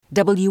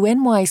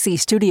WNYC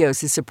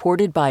Studios is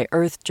supported by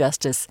Earth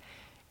Justice.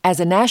 As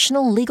a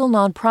national legal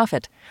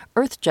nonprofit,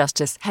 Earth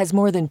Justice has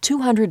more than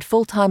 200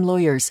 full-time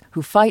lawyers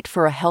who fight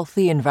for a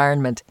healthy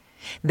environment.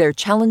 They're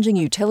challenging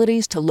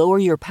utilities to lower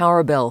your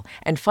power bill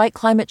and fight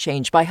climate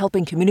change by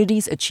helping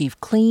communities achieve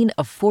clean,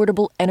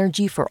 affordable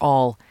energy for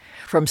all.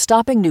 From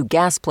stopping new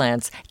gas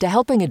plants to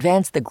helping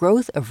advance the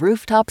growth of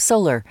rooftop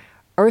solar,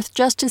 Earth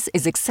Justice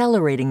is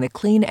accelerating the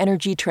clean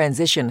energy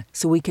transition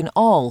so we can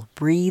all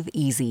breathe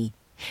easy.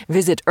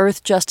 Visit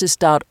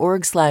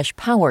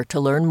earthjustice.org/power to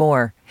learn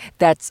more.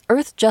 That's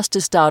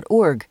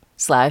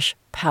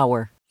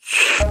earthjustice.org/power.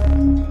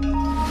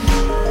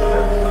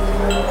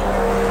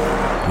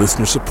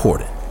 Listener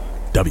supported.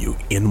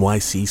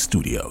 WNYC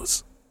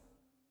Studios.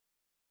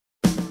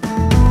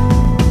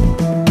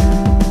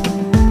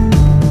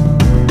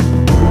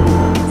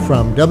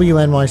 From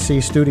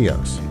WNYC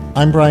Studios,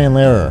 I'm Brian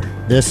Lehrer.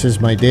 This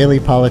is my daily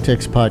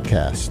politics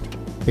podcast.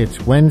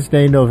 It's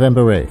Wednesday,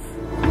 November 8th.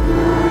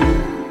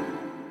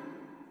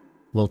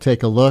 We'll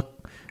take a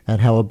look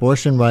at how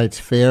abortion rights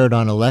fared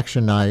on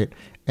election night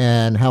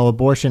and how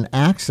abortion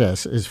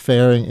access is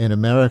faring in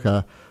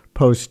America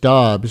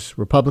post-Dobbs.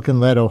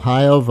 Republican-led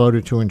Ohio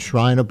voted to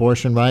enshrine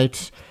abortion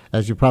rights,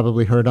 as you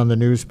probably heard on the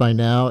news by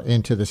now,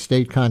 into the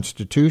state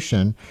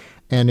constitution.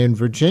 And in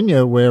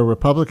Virginia, where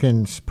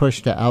Republicans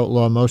pushed to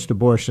outlaw most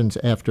abortions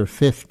after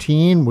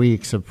 15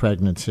 weeks of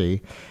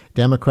pregnancy,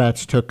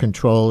 Democrats took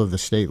control of the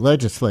state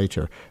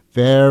legislature.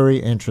 Very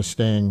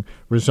interesting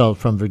result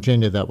from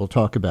Virginia that we'll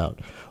talk about.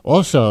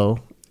 Also,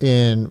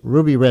 in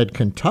Ruby Red,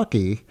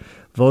 Kentucky,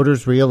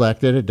 voters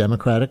reelected a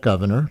Democratic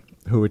governor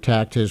who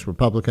attacked his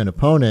Republican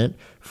opponent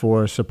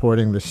for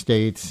supporting the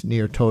state's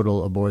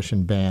near-total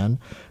abortion ban.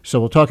 So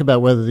we'll talk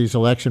about whether these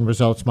election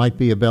results might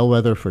be a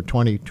bellwether for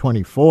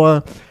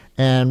 2024,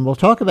 and we'll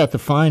talk about the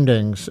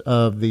findings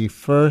of the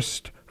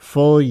first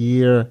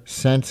full-year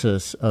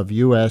census of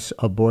U.S.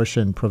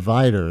 abortion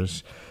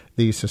providers,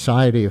 the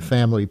Society of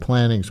Family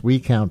Planning's We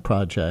Count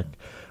project,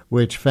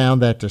 which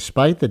found that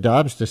despite the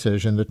Dobbs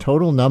decision, the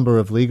total number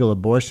of legal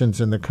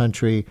abortions in the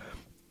country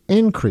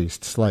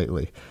increased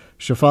slightly.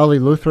 Shefali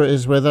Luthra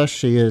is with us.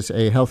 She is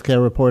a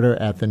healthcare reporter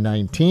at the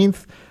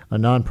 19th, a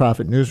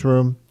nonprofit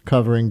newsroom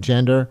covering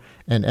gender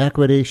and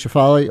equity.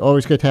 Shefali,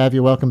 always good to have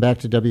you. Welcome back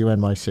to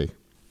WNYC.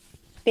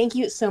 Thank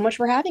you so much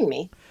for having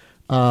me.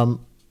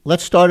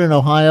 Let's start in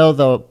Ohio,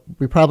 though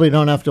we probably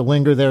don't have to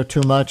linger there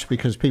too much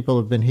because people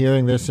have been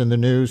hearing this in the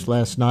news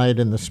last night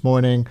and this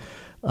morning.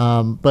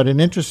 But an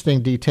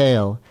interesting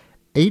detail,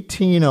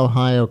 18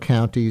 Ohio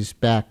counties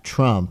backed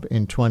Trump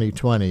in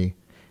 2020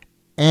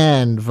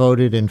 and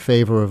voted in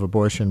favor of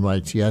abortion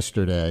rights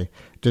yesterday.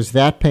 Does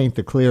that paint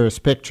the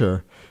clearest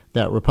picture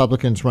that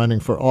Republicans running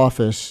for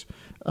office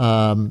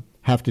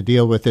have to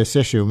deal with this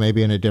issue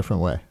maybe in a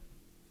different way?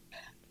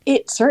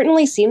 It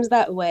certainly seems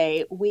that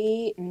way.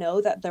 We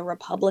know that the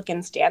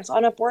Republican stance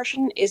on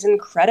abortion is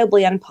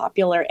incredibly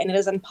unpopular, and it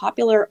is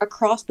unpopular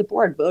across the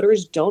board.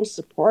 Voters don't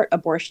support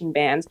abortion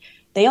bans.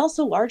 They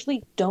also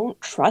largely don't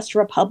trust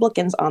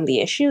Republicans on the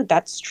issue.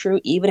 That's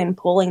true even in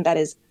polling that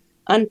is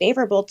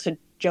unfavorable to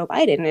Joe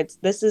Biden.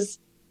 This is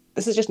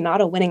just not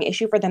a winning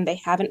issue for them. They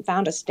haven't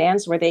found a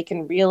stance where they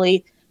can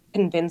really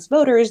convince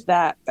voters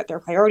that their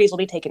priorities will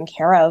be taken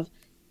care of.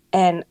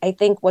 And I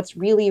think what's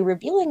really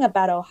revealing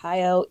about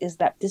Ohio is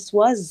that this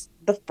was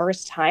the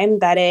first time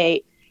that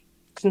a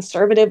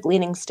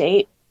conservative-leaning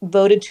state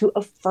voted to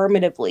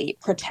affirmatively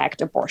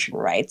protect abortion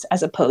rights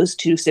as opposed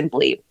to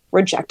simply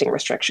rejecting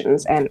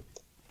restrictions. And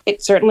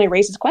it certainly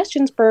raises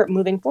questions for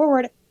moving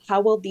forward.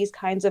 How will these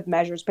kinds of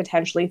measures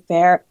potentially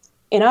fare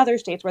in other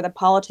states where the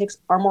politics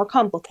are more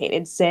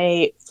complicated,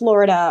 say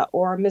Florida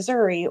or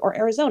Missouri or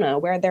Arizona,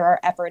 where there are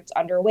efforts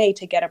underway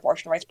to get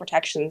abortion rights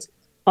protections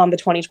on the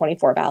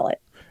 2024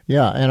 ballot?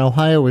 Yeah, and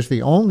Ohio was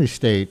the only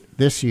state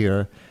this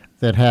year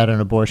that had an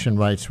abortion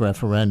rights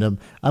referendum.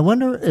 I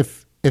wonder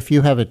if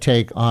you have a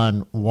take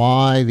on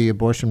why the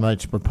abortion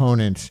rights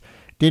proponents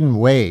didn't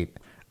wait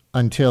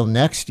until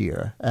next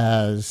year,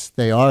 as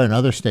they are in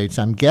other states.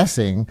 I'm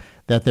guessing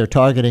that they're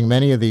targeting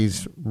many of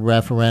these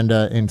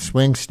referenda in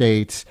swing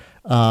states,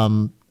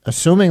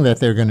 assuming that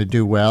they're going to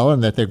do well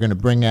and that they're going to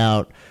bring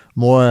out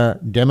more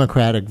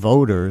Democratic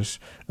voters,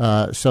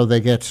 so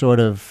they get sort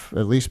of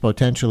at least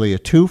potentially a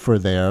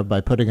twofer there by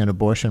putting an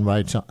abortion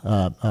rights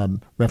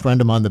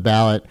referendum on the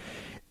ballot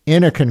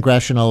in a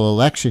congressional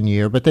election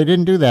year. But they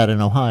didn't do that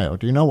in Ohio.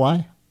 Do you know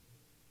why?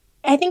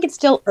 I think it's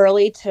still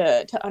early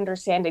to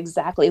understand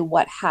exactly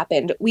what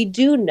happened. We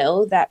do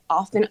know that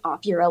often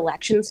off-year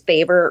elections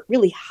favor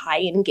really high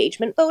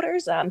engagement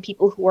voters,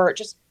 people who are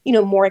just,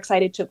 more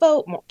excited to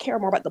vote, care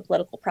more about the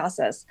political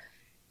process.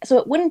 So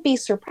it wouldn't be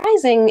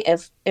surprising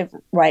if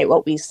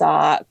what we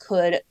saw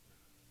could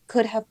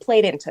have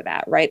played into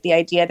that, right? The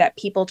idea that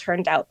people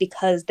turned out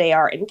because they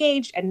are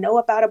engaged and know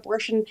about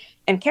abortion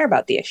and care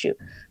about the issue.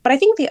 But I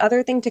think the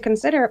other thing to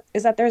consider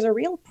is that there's a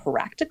real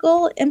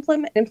practical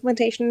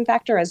implementation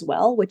factor as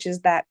well, which is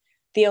that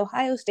the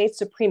Ohio State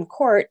Supreme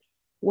Court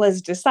was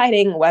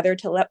deciding whether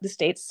to let the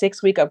state's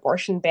 6-week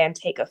abortion ban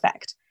take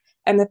effect.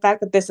 And the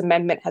fact that this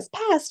amendment has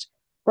passed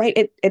right?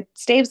 It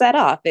staves that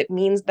off. It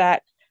means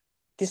that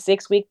the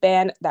 6-week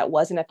ban that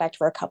was in effect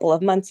for a couple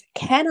of months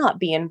cannot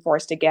be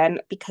enforced again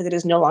because it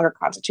is no longer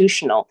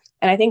constitutional.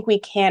 And I think we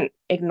can't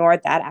ignore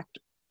that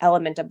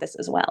element of this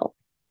as well.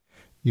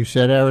 You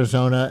said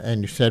Arizona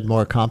and you said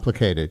more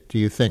complicated. Do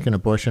you think an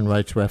abortion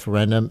rights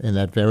referendum in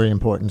that very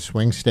important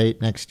swing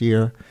state next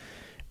year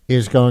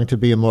is going to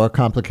be a more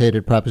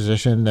complicated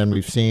proposition than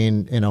we've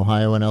seen in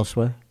Ohio and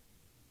elsewhere?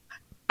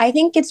 I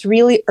think it's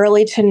really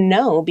early to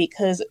know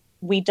because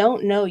we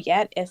don't know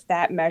yet if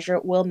that measure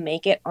will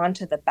make it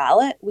onto the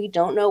ballot. We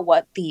don't know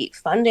what the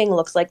funding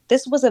looks like.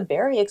 This was a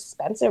very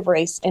expensive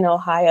race in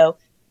Ohio.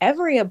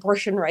 Every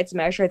abortion rights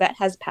measure that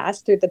has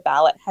passed through the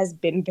ballot has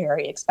been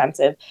very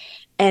expensive.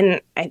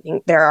 And I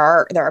think there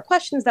are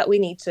questions that we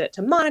need to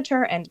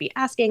monitor and be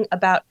asking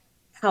about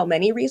how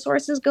many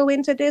resources go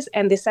into this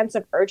and the sense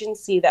of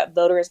urgency that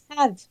voters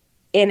have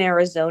in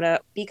Arizona,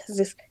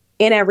 because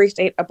in every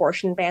state,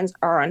 abortion bans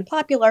are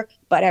unpopular,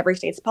 but every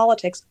state's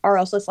politics are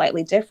also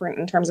slightly different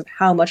in terms of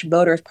how much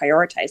voters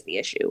prioritize the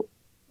issue.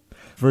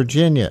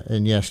 Virginia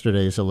in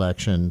yesterday's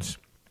elections,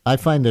 I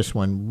find this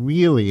one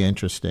really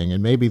interesting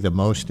and maybe the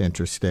most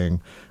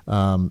interesting.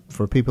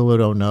 For people who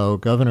don't know,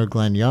 Governor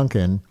Glenn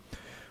Youngkin,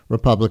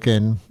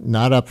 Republican,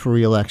 not up for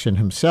re-election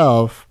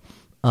himself,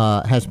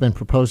 has been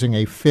proposing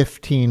a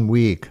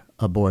 15-week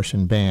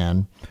abortion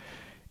ban.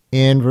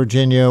 In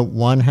Virginia,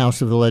 one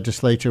house of the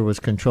legislature was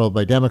controlled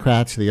by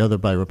Democrats, the other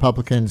by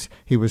Republicans.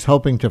 He was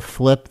hoping to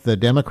flip the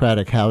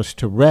Democratic House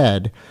to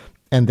red,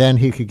 and then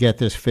he could get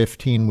this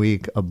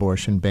 15-week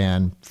abortion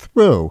ban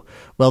through.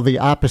 Well, the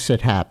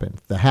opposite happened.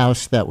 The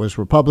House that was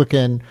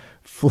Republican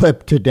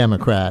flipped to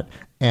Democrat,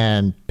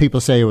 and people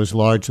say it was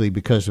largely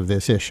because of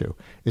this issue.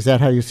 Is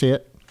that how you see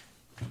it?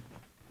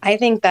 I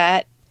think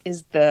that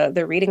is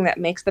the reading that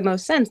makes the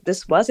most sense.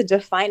 This was a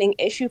defining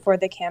issue for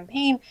the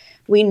campaign.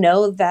 We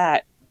know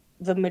that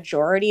the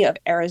majority of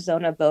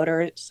Arizona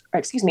voters,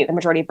 the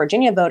majority of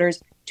Virginia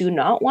voters do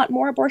not want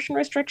more abortion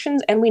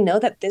restrictions. And we know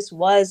that this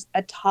was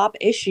a top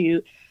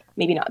issue,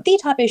 maybe not the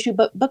top issue,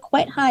 but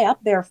quite high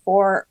up there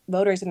for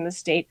voters in the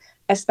state,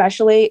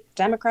 especially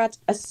Democrats,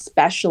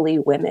 especially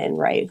women,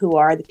 right, who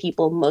are the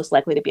people most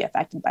likely to be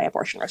affected by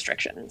abortion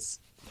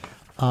restrictions.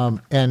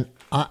 And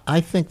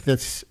I think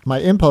my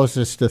impulse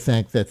is to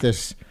think that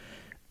this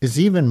is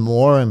even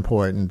more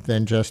important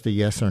than just a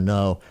yes or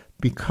no,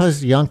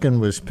 because Youngkin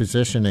was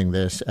positioning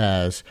this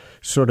as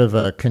sort of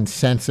a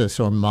consensus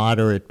or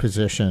moderate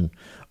position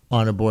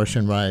on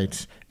abortion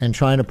rights and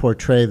trying to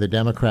portray the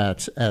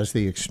Democrats as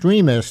the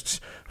extremists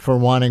for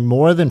wanting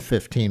more than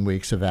 15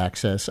 weeks of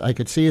access. I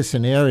could see a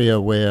scenario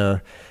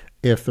where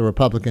if the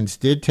Republicans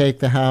did take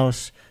the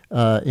House,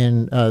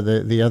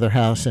 the other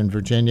House in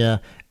Virginia,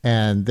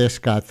 and this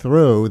got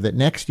through, that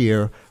next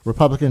year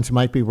Republicans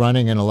might be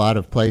running in a lot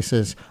of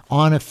places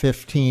on a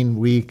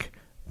 15-week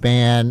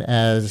ban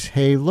as,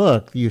 hey,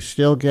 look, you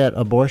still get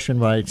abortion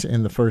rights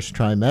in the first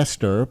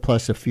trimester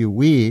plus a few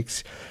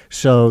weeks.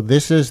 So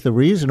this is the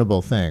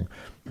reasonable thing.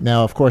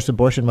 Now, of course,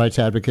 abortion rights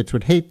advocates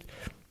would hate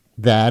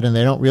that, and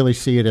they don't really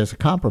see it as a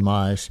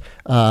compromise.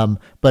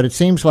 But it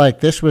seems like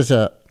this was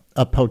a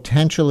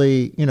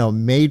potentially,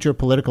 major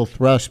political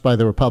thrust by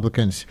the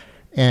Republicans,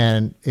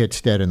 and it's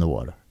dead in the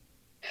water.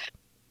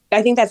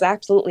 I think that's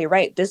absolutely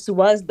right. This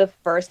was the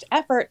first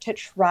effort to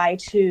try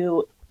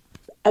to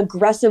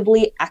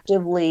aggressively,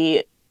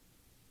 actively,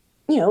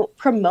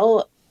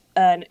 promote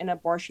an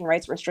abortion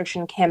rights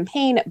restriction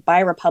campaign by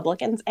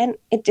Republicans, and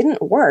it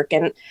didn't work.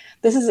 And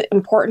this is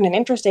important and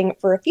interesting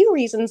for a few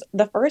reasons.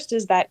 The first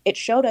is that it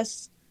showed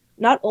us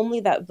not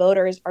only that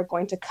voters are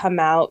going to come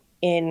out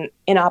in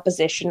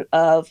opposition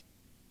of,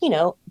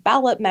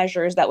 ballot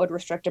measures that would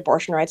restrict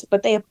abortion rights,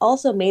 but they have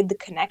also made the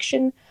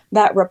connection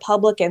that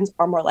Republicans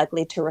are more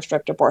likely to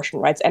restrict abortion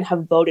rights and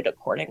have voted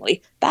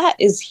accordingly. That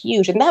is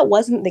huge. And that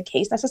wasn't the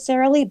case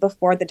necessarily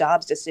before the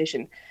Dobbs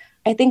decision.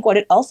 I think what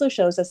it also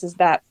shows us is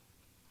that,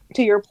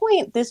 to your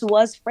point, this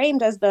was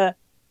framed as the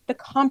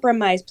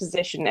compromise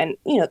position. And,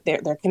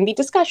 there can be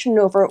discussion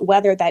over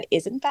whether that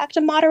is in fact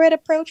a moderate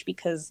approach,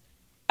 because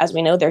as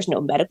we know, there's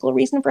no medical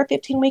reason for a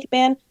 15-week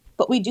ban.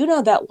 But we do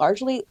know that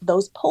largely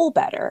those poll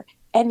better.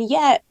 And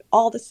yet,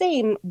 all the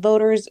same,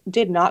 voters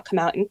did not come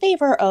out in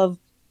favor of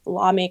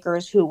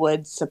lawmakers who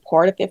would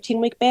support a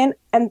 15-week ban.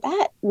 And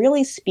that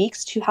really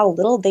speaks to how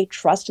little they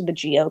trust the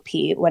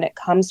GOP when it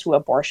comes to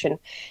abortion.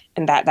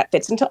 And that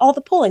fits into all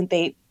the polling.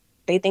 They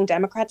think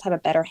Democrats have a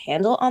better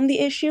handle on the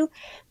issue.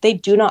 They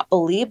do not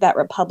believe that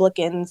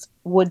Republicans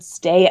would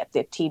stay at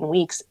 15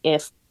 weeks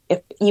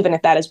even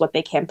if that is what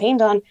they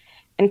campaigned on.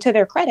 And to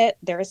their credit,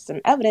 there is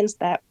some evidence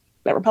that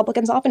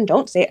Republicans often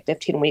don't stay at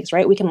 15 weeks,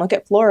 right? We can look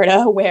at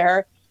Florida,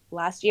 where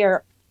last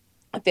year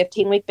a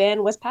 15-week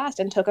ban was passed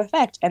and took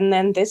effect. And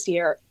then this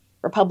year,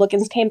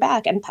 Republicans came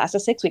back and passed a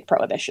 6-week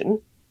prohibition.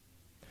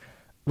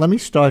 Let me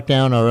start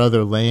down our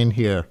other lane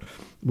here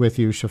with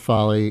you,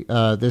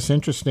 Shefali. This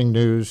interesting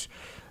news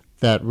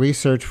that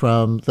research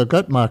from the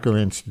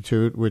Guttmacher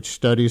Institute, which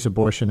studies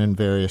abortion in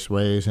various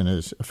ways and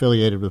is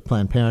affiliated with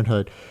Planned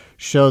Parenthood,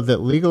 showed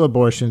that legal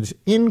abortions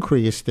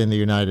increased in the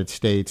United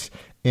States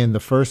in the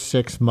first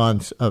 6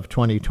 months of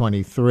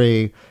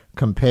 2023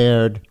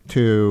 compared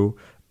to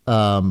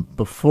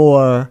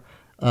before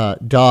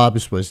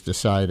Dobbs was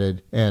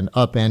decided and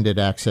upended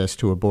access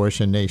to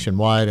abortion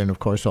nationwide. And of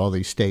course, all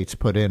these states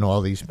put in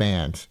all these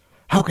bans.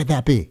 How could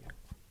that be?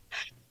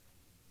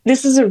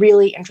 This is a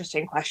really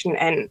interesting question.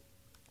 And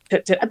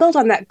to build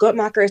on that,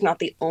 Guttmacher is not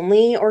the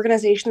only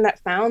organization that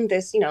found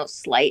this,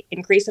 slight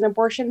increase in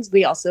abortions.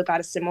 We also got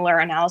a similar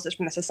analysis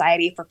from the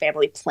Society for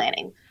Family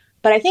Planning.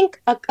 But I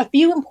think a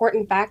few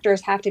important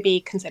factors have to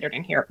be considered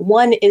in here.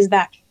 One is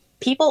that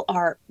people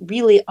are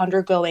really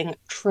undergoing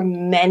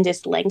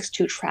tremendous lengths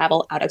to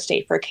travel out of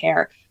state for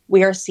care.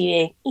 We are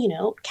seeing,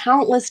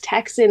 countless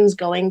Texans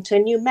going to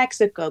New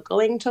Mexico,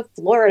 going to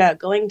Florida,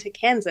 going to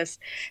Kansas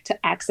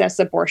to access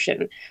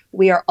abortion.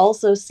 We are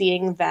also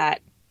seeing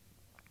that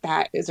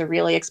is a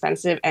really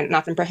expensive and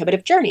often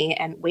prohibitive journey.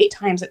 And wait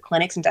times at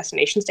clinics and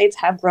destination states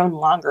have grown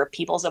longer.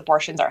 People's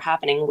abortions are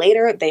happening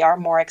later. They are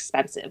more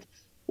expensive.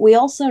 We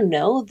also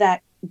know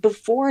that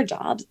before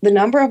Dobbs, the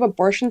number of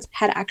abortions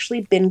had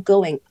actually been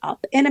going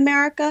up in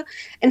America.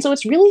 And so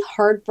it's really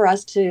hard for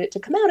us to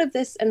come out of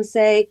this and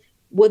say,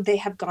 would they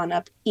have gone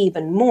up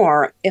even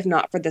more if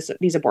not for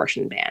these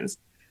abortion bans?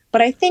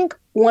 But I think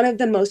one of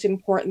the most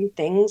important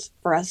things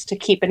for us to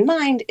keep in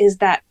mind is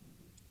that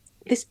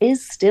this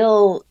is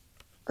still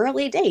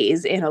early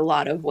days in a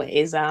lot of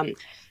ways.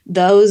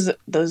 Those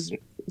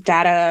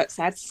data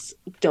sets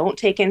don't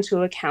take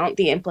into account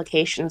the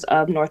implications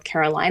of North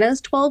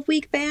Carolina's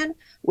 12-week ban,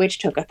 which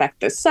took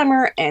effect this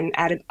summer and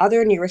added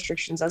other new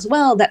restrictions as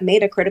well that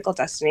made a critical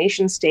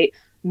destination state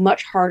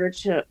much harder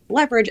to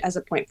leverage as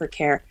a point for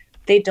care.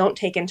 They don't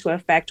take into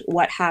effect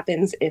what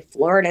happens if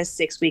Florida's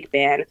 6-week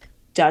ban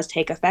does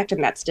take effect,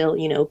 and that's still,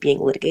 being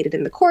litigated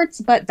in the courts,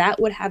 but that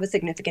would have a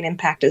significant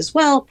impact as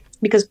well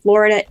because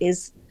Florida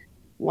is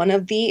one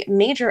of the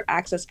major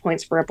access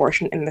points for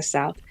abortion in the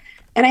South.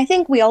 And I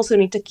think we also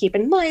need to keep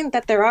in mind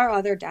that there are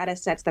other data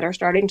sets that are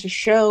starting to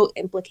show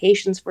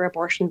implications for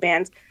abortion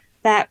bans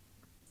that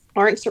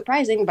aren't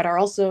surprising, but are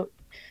also,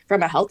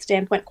 from a health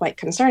standpoint, quite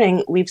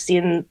concerning. We've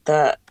seen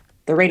the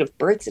rate of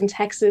births in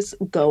Texas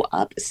go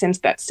up since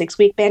that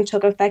 6-week ban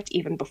took effect,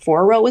 even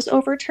before Roe was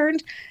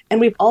overturned.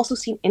 And we've also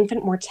seen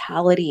infant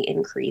mortality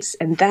increase.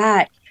 And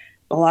that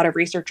a lot of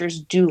researchers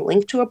do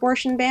link to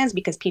abortion bans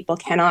because people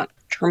cannot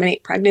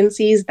terminate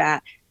pregnancies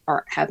that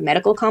have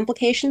medical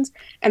complications.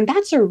 And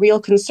that's a real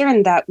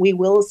concern that we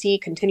will see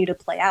continue to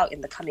play out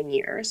in the coming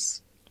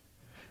years.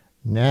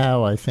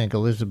 Now I think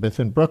Elizabeth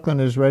in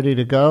Brooklyn is ready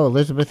to go.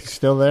 Elizabeth, you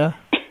still there?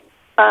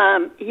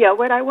 Yeah,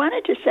 what I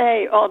wanted to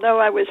say, although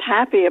I was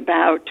happy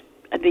about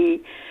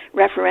the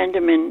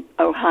referendum in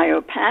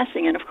Ohio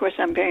passing, and of course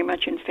I'm very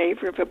much in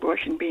favor of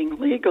abortion being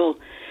legal,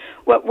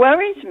 what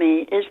worries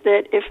me is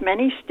that if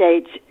many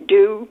states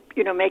do,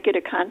 make it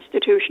a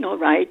constitutional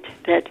right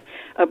that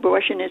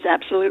abortion is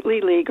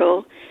absolutely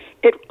legal,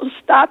 it will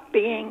stop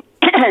being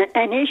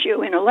an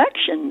issue in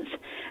elections.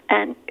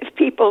 And if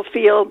people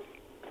feel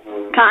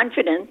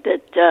confident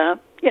that,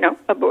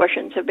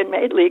 abortions have been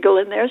made legal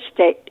in their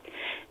state,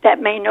 that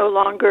may no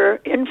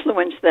longer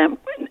influence them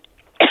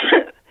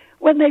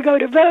when they go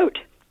to vote.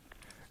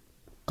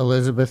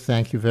 Elizabeth,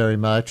 thank you very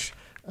much.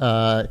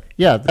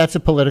 Yeah, that's a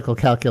political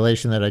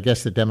calculation that I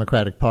guess the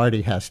Democratic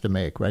Party has to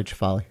make, right,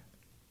 Shefali?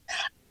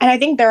 And I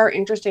think there are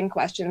interesting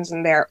questions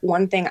in there.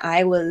 One thing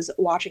I was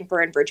watching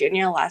for in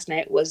Virginia last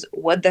night was,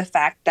 would the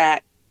fact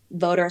that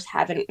voters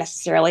haven't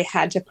necessarily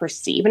had to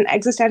perceive an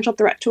existential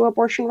threat to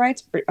abortion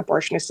rights,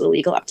 abortion is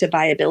illegal up to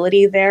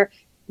viability there,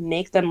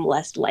 make them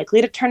less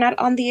likely to turn out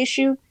on the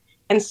issue?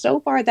 And so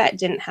far that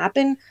didn't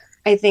happen.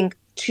 I think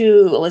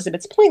to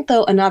Elizabeth's point,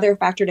 though, another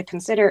factor to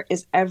consider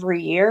is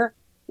every year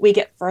we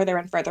get further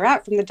and further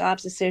out from the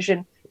Dobbs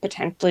decision.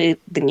 Potentially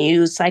the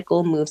news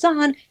cycle moves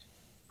on.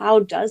 How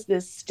does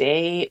this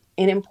stay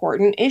an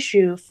important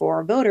issue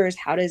for voters?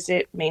 How does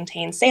it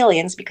maintain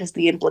salience? Because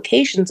the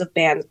implications of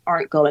bans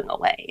aren't going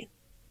away.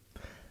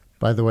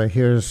 By the way,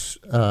 here's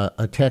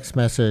a text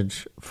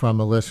message from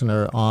a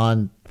listener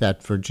on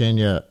that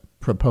Virginia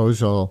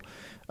proposal.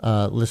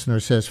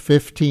 Listener says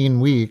 15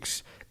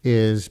 weeks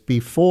is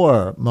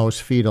before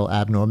most fetal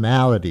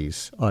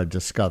abnormalities are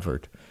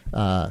discovered.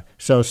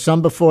 So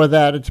some before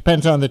that, it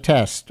depends on the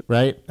test,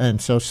 right?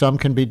 And so some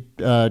can be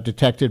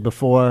detected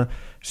before,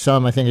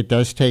 some I think it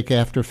does take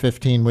after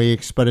 15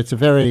 weeks, but it's a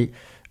very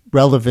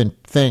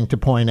relevant thing to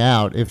point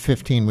out if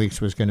 15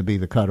 weeks was going to be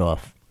the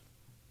cutoff.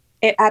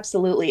 It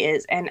absolutely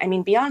is. And I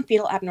mean, beyond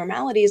fetal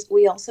abnormalities,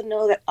 we also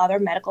know that other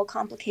medical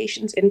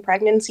complications in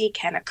pregnancy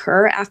can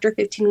occur after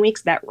 15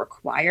 weeks that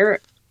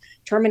require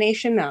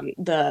termination.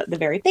 The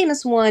very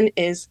famous one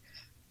is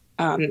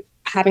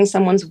having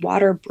someone's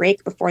water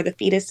break before the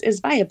fetus is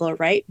viable,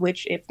 right?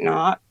 Which, if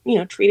not,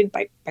 treated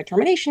by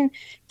termination,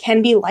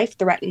 can be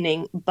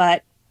life-threatening,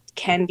 but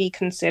can be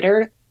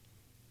considered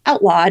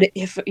outlawed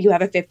if you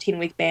have a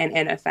 15-week ban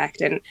in effect.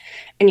 And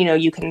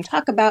you can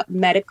talk about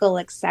medical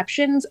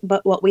exceptions,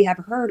 but what we have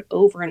heard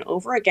over and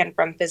over again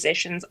from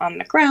physicians on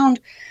the ground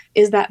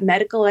is that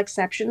medical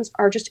exceptions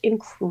are just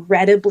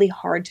incredibly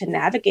hard to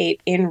navigate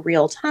in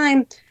real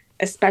time,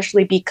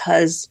 especially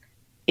because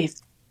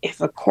if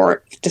a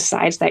court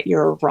decides that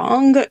you're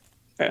wrong,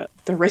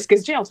 the risk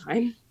is jail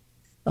time.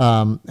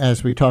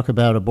 As we talk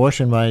about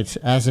abortion rights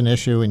as an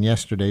issue in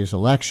yesterday's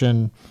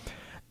election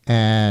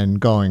and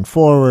going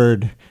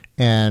forward,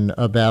 and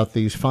about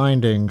these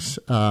findings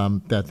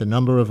that the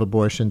number of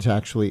abortions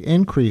actually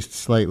increased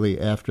slightly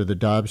after the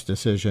Dobbs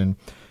decision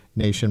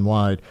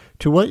nationwide,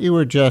 to what you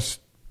were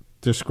just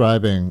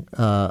describing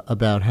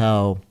about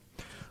how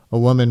a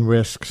woman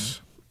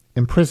risks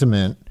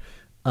imprisonment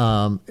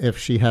if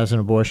she has an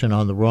abortion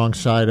on the wrong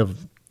side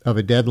of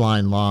a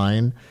deadline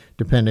line,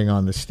 depending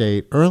on the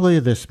state. Earlier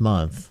this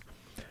month,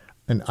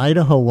 an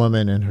Idaho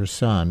woman and her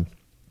son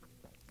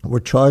were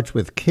charged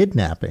with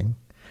kidnapping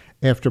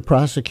after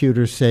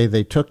prosecutors say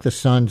they took the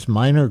son's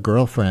minor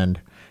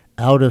girlfriend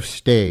out of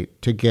state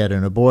to get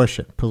an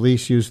abortion.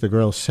 Police used the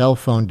girl's cell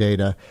phone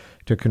data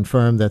to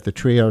confirm that the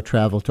trio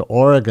traveled to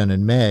Oregon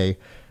in May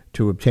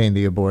to obtain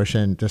the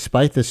abortion.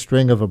 Despite the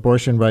string of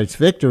abortion rights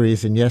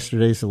victories in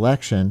yesterday's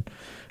election,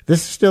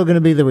 this is still going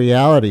to be the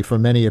reality for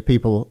many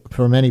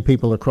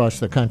people across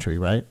the country,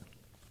 right?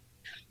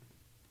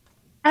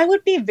 I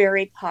would be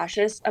very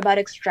cautious about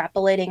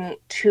extrapolating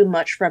too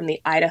much from the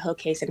Idaho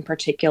case in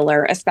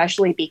particular,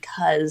 especially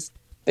because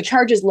the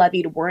charges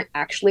levied weren't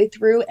actually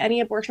through any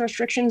abortion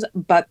restrictions,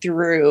 but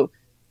through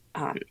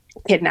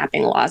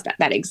kidnapping laws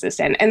that exist.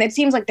 And it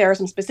seems like there are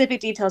some specific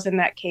details in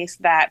that case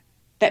that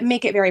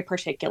make it very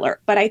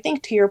particular. But I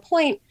think, to your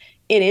point,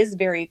 it is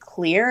very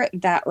clear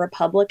that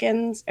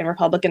Republicans and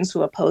Republicans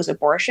who oppose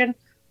abortion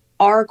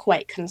are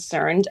quite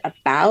concerned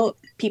about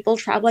people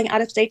traveling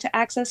out of state to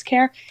access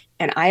care.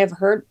 And I have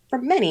heard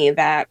from many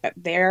that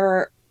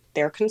their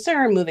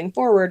concern moving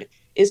forward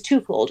is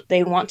twofold.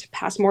 They want to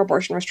pass more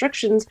abortion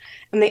restrictions,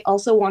 and they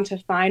also want to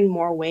find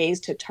more ways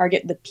to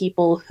target the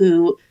people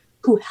who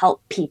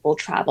help people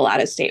travel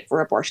out of state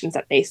for abortions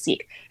that they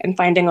seek, and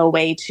finding a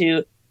way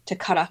to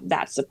cut off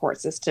that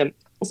support system,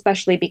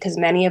 especially because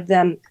many of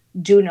them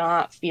do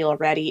not feel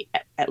ready,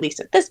 at least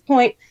at this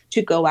point,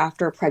 to go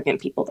after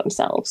pregnant people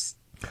themselves.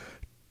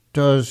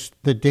 Does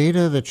the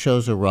data that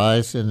shows a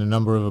rise in the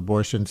number of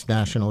abortions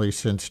nationally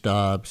since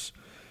Dobbs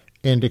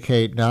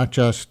indicate not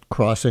just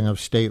crossing of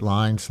state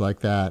lines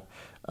like that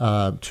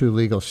to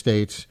legal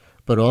states,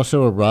 but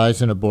also a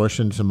rise in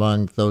abortions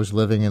among those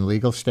living in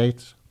legal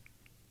states?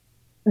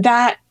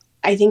 That,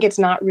 I think it's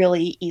not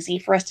really easy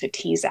for us to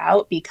tease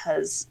out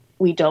because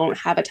we don't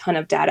have a ton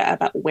of data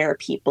about where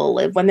people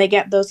live when they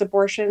get those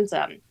abortions.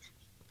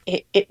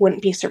 It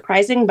wouldn't be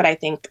surprising, but I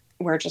think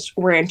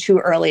we're in too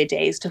early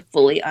days to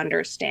fully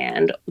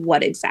understand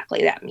what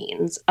exactly that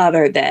means,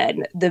 other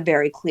than the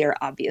very clear,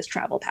 obvious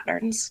travel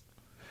patterns.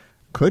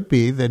 Could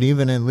be that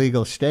even in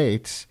legal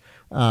states,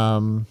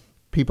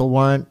 people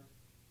weren't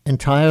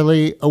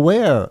entirely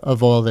aware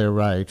of all their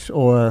rights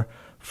or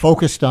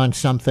focused on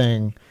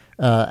something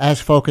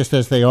as focused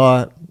as they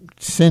are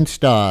since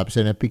Dobbs,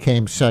 and it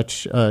became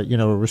such a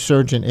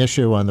resurgent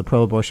issue on the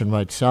pro-abortion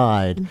rights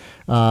side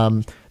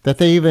that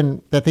they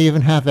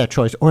even have that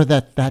choice, or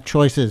that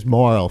choice is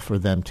moral for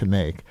them to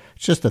make.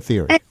 It's just a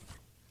theory.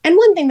 And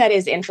one thing that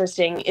is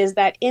interesting is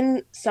that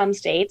in some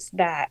states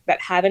that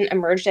haven't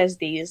emerged as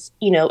these,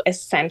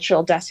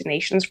 essential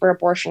destinations for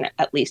abortion,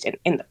 at least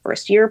in the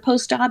first year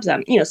post-Dobbs,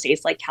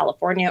 states like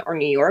California or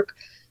New York,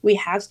 we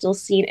have still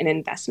seen an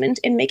investment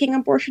in making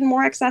abortion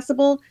more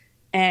accessible.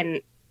 And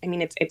I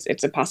mean,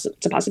 it's a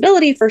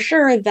possibility for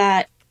sure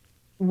that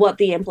what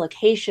the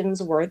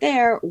implications were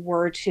there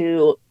were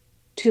to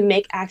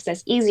make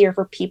access easier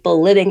for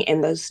people living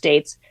in those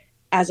states,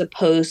 as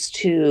opposed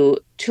to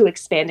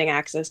expanding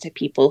access to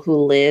people who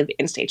live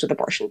in states with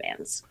abortion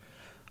bans.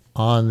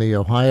 On the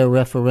Ohio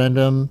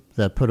referendum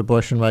that put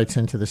abortion rights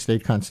into the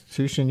state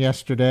constitution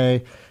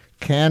yesterday,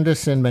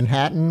 Candace in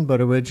Manhattan,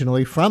 but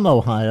originally from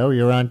Ohio,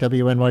 you're on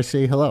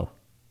WNYC. Hello.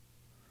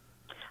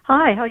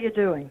 Hi, how you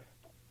doing?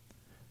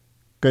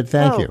 Good,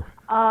 thank you.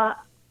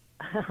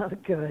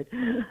 Good.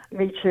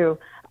 Me too.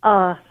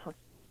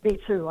 Me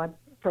too. I'm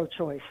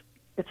pro-choice.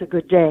 It's a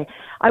good day.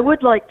 I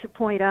would like to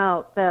point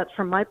out that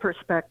from my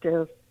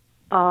perspective,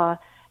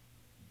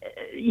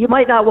 you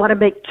might not want to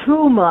make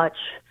too much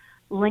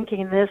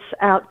linking this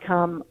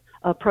outcome,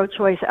 a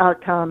pro-choice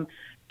outcome,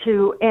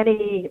 to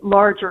any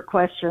larger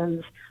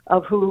questions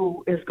of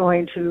who is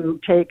going to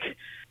take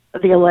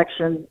the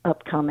election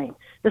upcoming.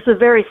 This is a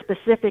very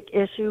specific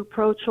issue,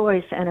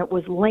 pro-choice, and it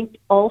was linked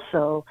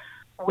also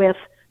with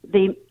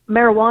the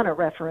marijuana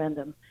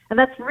referendum. And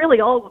that's really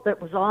all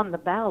that was on the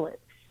ballot.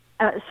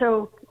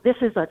 So this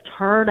is a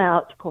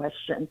turnout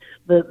question.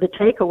 The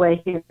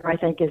takeaway here, I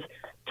think, is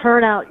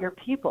turn out your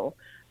people.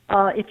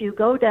 If you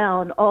go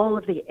down all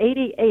of the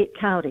 88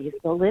 counties,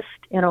 the list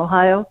in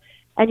Ohio,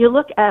 and you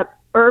look at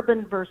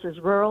urban versus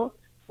rural,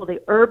 well,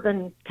 the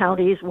urban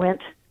counties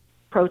went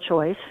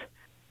pro-choice.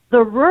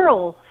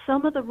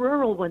 Some of the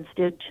rural ones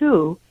did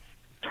too,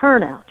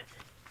 turnout,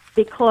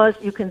 because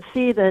you can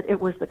see that it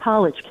was the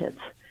college kids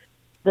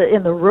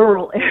in the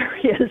rural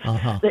areas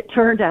that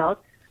turned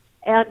out.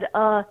 And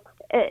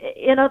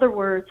in other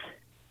words,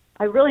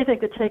 I really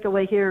think the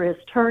takeaway here is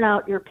turn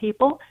out your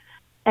people.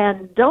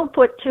 And don't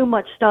put too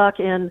much stock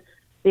in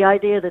the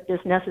idea that this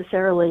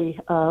necessarily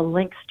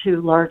links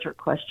to larger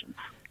questions.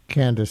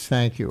 Candace,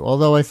 thank you.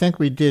 Although I think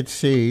we did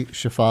see,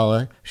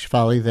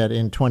 Shefali, that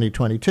in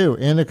 2022,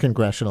 in the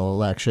congressional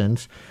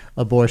elections,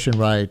 abortion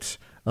rights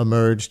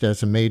emerged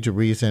as a major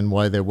reason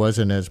why there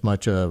wasn't as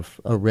much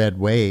of a red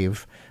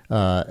wave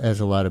as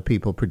a lot of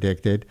people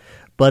predicted.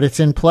 But it's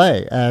in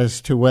play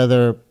as to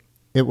whether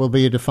it will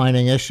be a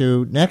defining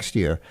issue next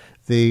year.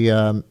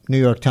 The New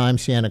York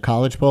Times Siena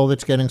College poll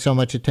that's getting so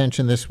much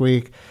attention this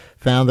week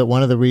found that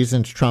one of the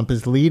reasons Trump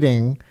is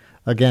leading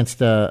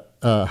against a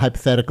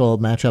hypothetical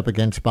matchup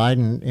against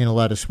Biden in a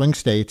lot of swing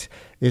states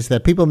is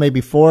that people may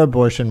be for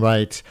abortion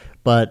rights,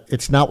 but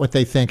it's not what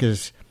they think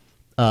is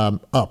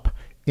up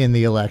in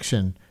the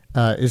election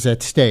is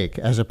at stake,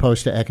 as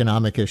opposed to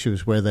economic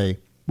issues where they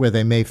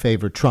may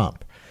favor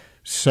Trump.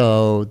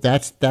 So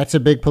that's a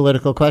big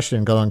political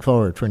question going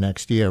forward for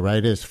next year,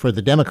 right? Is for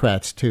the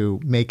Democrats to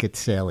make it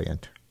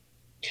salient.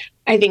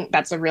 I think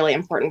that's a really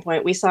important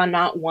point. We saw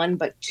not one,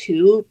 but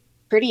two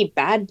pretty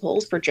bad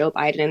polls for Joe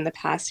Biden in the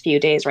past few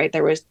days, right?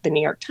 There was the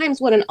New York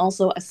Times one and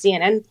also a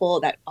CNN poll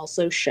that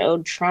also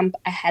showed Trump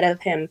ahead of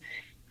him.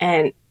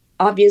 And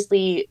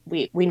obviously,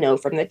 we know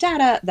from the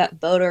data that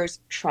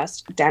voters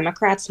trust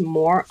Democrats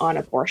more on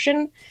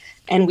abortion.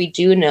 And we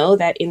do know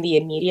that in the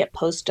immediate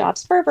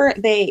post-Dobbs fervor,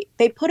 they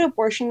put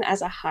abortion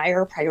as a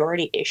higher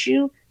priority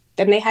issue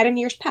than they had in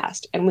years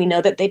past. And we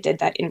know that they did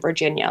that in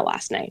Virginia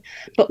last night.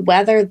 But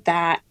whether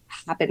that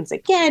happens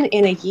again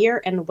in a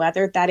year and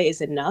whether that is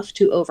enough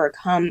to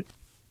overcome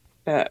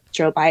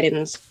Joe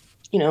Biden's,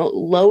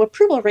 low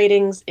approval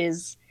ratings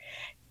is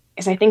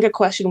I think a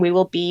question we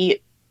will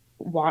be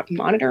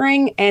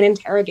monitoring and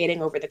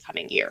interrogating over the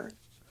coming year.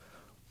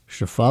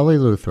 Shefali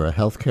Luthra, a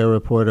healthcare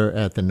reporter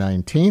at the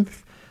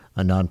 19th,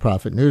 a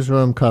nonprofit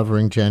newsroom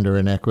covering gender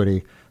and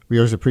equity. We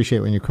always appreciate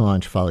when you come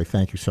on, Shefali.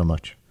 Thank you so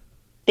much.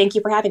 Thank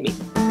you for having me.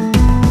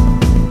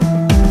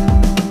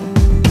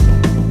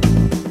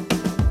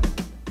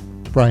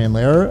 Brian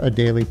Lehrer, a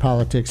daily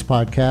politics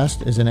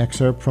podcast, is an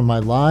excerpt from my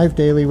live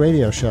daily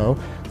radio show,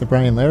 The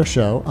Brian Lehrer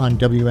Show, on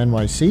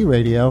WNYC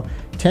Radio,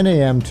 10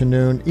 a.m. to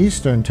noon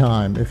Eastern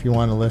Time, if you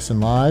want to listen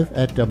live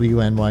at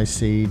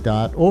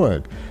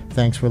wnyc.org.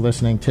 Thanks for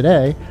listening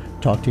today.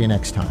 Talk to you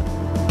next time.